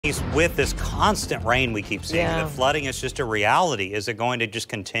With this constant rain we keep seeing, Yeah. the flooding is just a reality. Is it going to just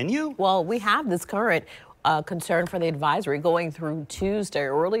continue? Well, we have this current concern for the advisory going through Tuesday,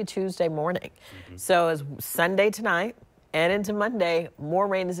 early Tuesday morning. So as Sunday tonight and into Monday, more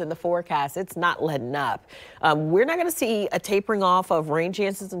rain is in the forecast. It's not letting up. We're not going to see a tapering off of rain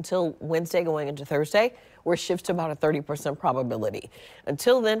chances until Wednesday going into Thursday, where it shifts to about a 30% probability.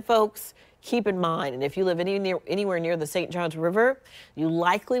 Until then, folks, keep in mind, and if you live anywhere near the St. Johns River, you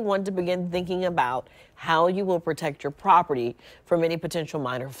likely want to begin thinking about how you will protect your property from any potential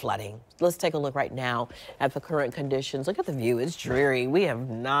minor flooding. Let's take a look right now at the current conditions. Look at the view. It's dreary. We have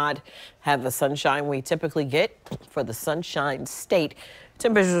not had the sunshine we typically get for the Sunshine State.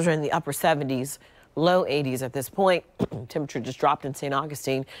 Temperatures are in the upper 70s. Low 80s at this point. Temperature just dropped in St.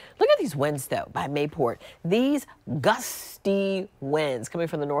 Augustine. Look at these winds, though, by Mayport. These gusty winds coming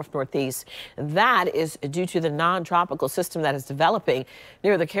from the north-northeast. That is due to the non-tropical system that is developing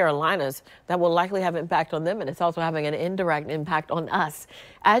near the Carolinas that will likely have impact on them, and it's also having an indirect impact on us.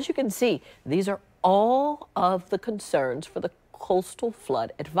 As you can see, these are all of the concerns for the coastal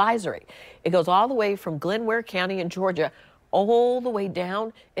flood advisory. It goes all the way from Glen Ware County in Georgia all the way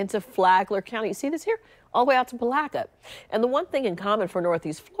down into Flagler County. You see this here? All the way out to Palatka. And the one thing in common for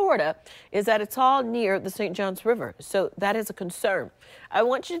Northeast Florida is that it's all near the St. Johns River. So that is a concern. I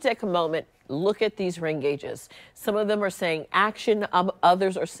want you to take a moment, look at these rain gauges. Some of them are saying action,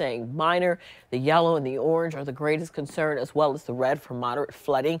 others are saying minor. The yellow and the orange are the greatest concern, as well as the red for moderate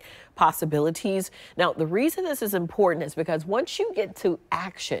flooding possibilities. Now, the reason this is important is because once you get to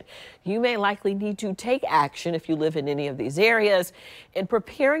action, you may likely need to take action if you live in any of these areas in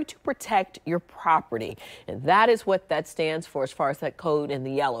preparing to protect your property. And that is what that stands for as far as that code in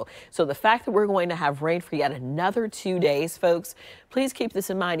the yellow. So the fact that we're going to have rain for yet another 2 days, folks, please keep this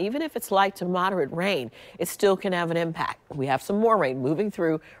in mind. Even if it's light to moderate rain, it still can have an impact. We have some more rain moving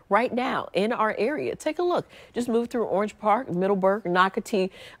through right now in our area. Take a look. Just move through Orange Park, Middleburg, Nocatee,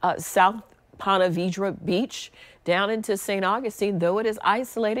 South Ponte Vedra Beach, down into St. Augustine. Though it is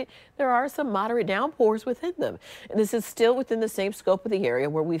isolated, there are some moderate downpours within them. And this is still within the same scope of the area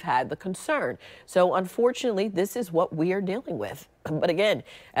where we've had the concern. So unfortunately, this is what we are dealing with. But again,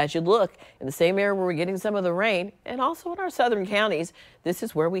 as you look in the same area where we're getting some of the rain, and also in our southern counties, this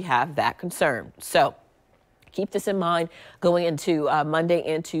is where we have that concern. So keep this in mind going into Monday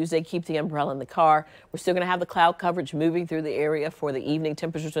and Tuesday. Keep the umbrella in the car. We're still going to have the cloud coverage moving through the area for the evening.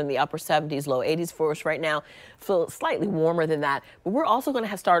 Temperatures in the upper 70s, low 80s for us right now. Feel slightly warmer than that. But we're also going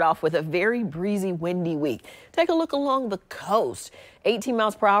to start off with a very breezy, windy week. Take a look along the coast. 18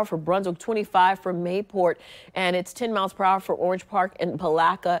 miles per hour for Brunswick, 25 for Mayport, and it's 10 miles per hour for Orange Park and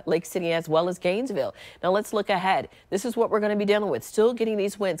Palatka, Lake City, as well as Gainesville. Now let's look ahead. This is what we're going to be dealing with. Still getting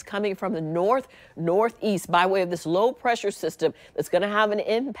these winds coming from the northeast by way of this low pressure system that's going to have an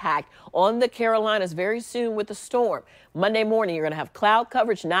impact on the Carolinas very soon with the storm. Monday morning, you're going to have cloud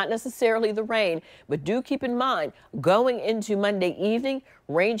coverage, not necessarily the rain, but do keep in mind going into Monday evening,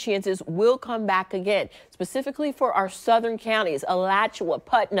 rain chances will come back again, specifically for our southern counties, Alachua,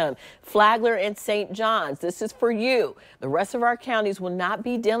 Putnam, Flagler, and St. Johns. This is for you. The rest of our counties will not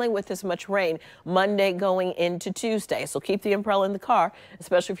be dealing with this much rain Monday going into Tuesday. So keep the umbrella in the car,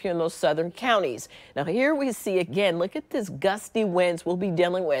 especially if you're in those southern counties. Now here we see again, look at this gusty winds we'll be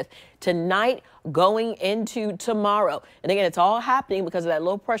dealing with tonight going into tomorrow. And again, it's all happening because of that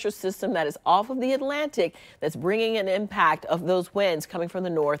low pressure system that is off of the Atlantic that's bringing an impact of those winds coming from the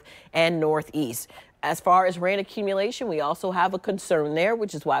north and northeast. As far as rain accumulation, we also have a concern there,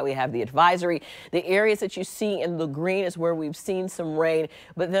 which is why we have the advisory. The areas that you see in the green is where we've seen some rain.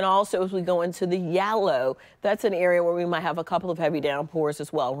 But then also as we go into the yellow, that's an area where we might have a couple of heavy downpours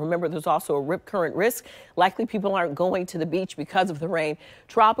as well. Remember, there's also a rip current risk. Likely people aren't going to the beach because of the rain.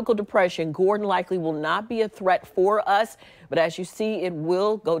 Tropical depression, Gordon likely will not be a threat for us. But as you see, it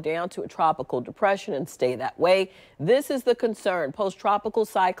will go down to a tropical depression and stay that way. This is the concern. Post-tropical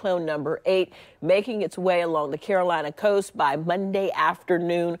cyclone number 8 making its way along the Carolina coast by Monday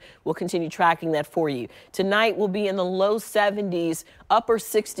afternoon. We'll continue tracking that for you. Tonight will be in the low 70s, upper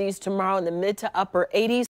 60s. Tomorrow in the mid to upper 80s.